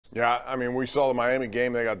Yeah, I mean, we saw the Miami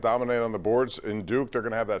game. They got dominated on the boards. In Duke, they're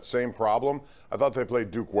going to have that same problem. I thought they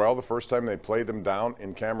played Duke well the first time they played them down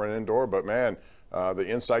in Cameron Indoor, but, man, the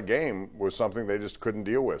inside game was something they just couldn't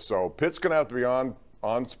deal with. So Pitt's going to have to be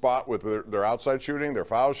on spot with their outside shooting, their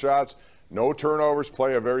foul shots, no turnovers,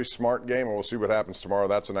 play a very smart game, and we'll see what happens tomorrow.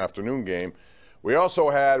 That's an afternoon game. We also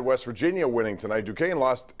had West Virginia winning tonight. Duquesne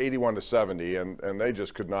lost 81-70, and they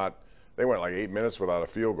just could not – they went like 8 minutes without a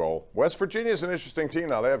field goal. West Virginia is an interesting team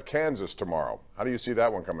now. They have Kansas tomorrow. How do you see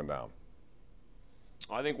that one coming down?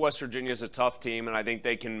 I think West Virginia is a tough team, and I think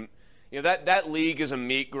they can – that league is a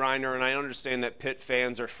meat grinder, and I understand that Pitt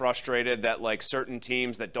fans are frustrated that, like, certain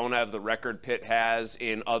teams that don't have the record Pitt has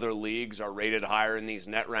in other leagues are rated higher in these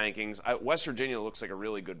net rankings. West Virginia looks like a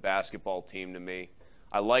really good basketball team to me.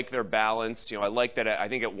 I like their balance. I like that. I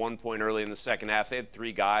think at one point early in the second half, they had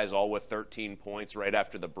 3 guys all with 13 points right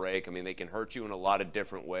after the break. I mean, they can hurt you in a lot of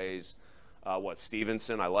different ways.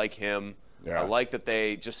 Stevenson, I like him. Yeah. I like that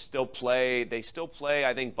they just still play. They still play,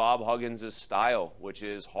 I think, Bob Huggins' style, which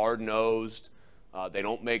is hard-nosed. They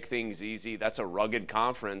don't make things easy. That's a rugged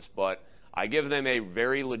conference, but I give them a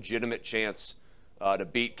very legitimate chance to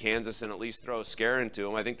beat Kansas and at least throw a scare into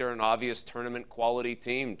them. I think they're an obvious tournament quality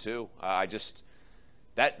team, too.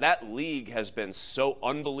 That league has been so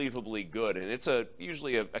unbelievably good, and it's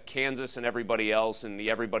usually a Kansas and everybody else, and the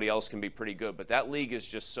everybody else can be pretty good. But that league is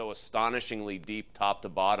just so astonishingly deep, top to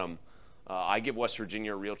bottom. I give West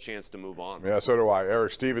Virginia a real chance to move on. Yeah, so do I.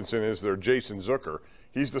 Eric Stevenson is their Jason Zucker.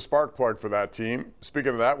 He's the spark plug for that team.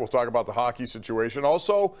 Speaking of that, we'll talk about the hockey situation.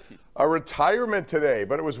 Also, a retirement today,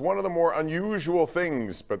 but it was one of the more unusual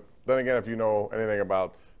things. But then again, if you know anything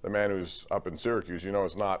about the man who's up in Syracuse, you know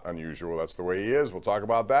it's not unusual. That's the way he is. We'll talk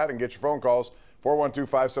about that and get your phone calls.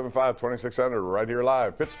 412-575-2600 right here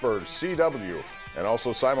live. Pittsburgh, CW, and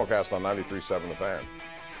also simulcast on 93.7 The Fan.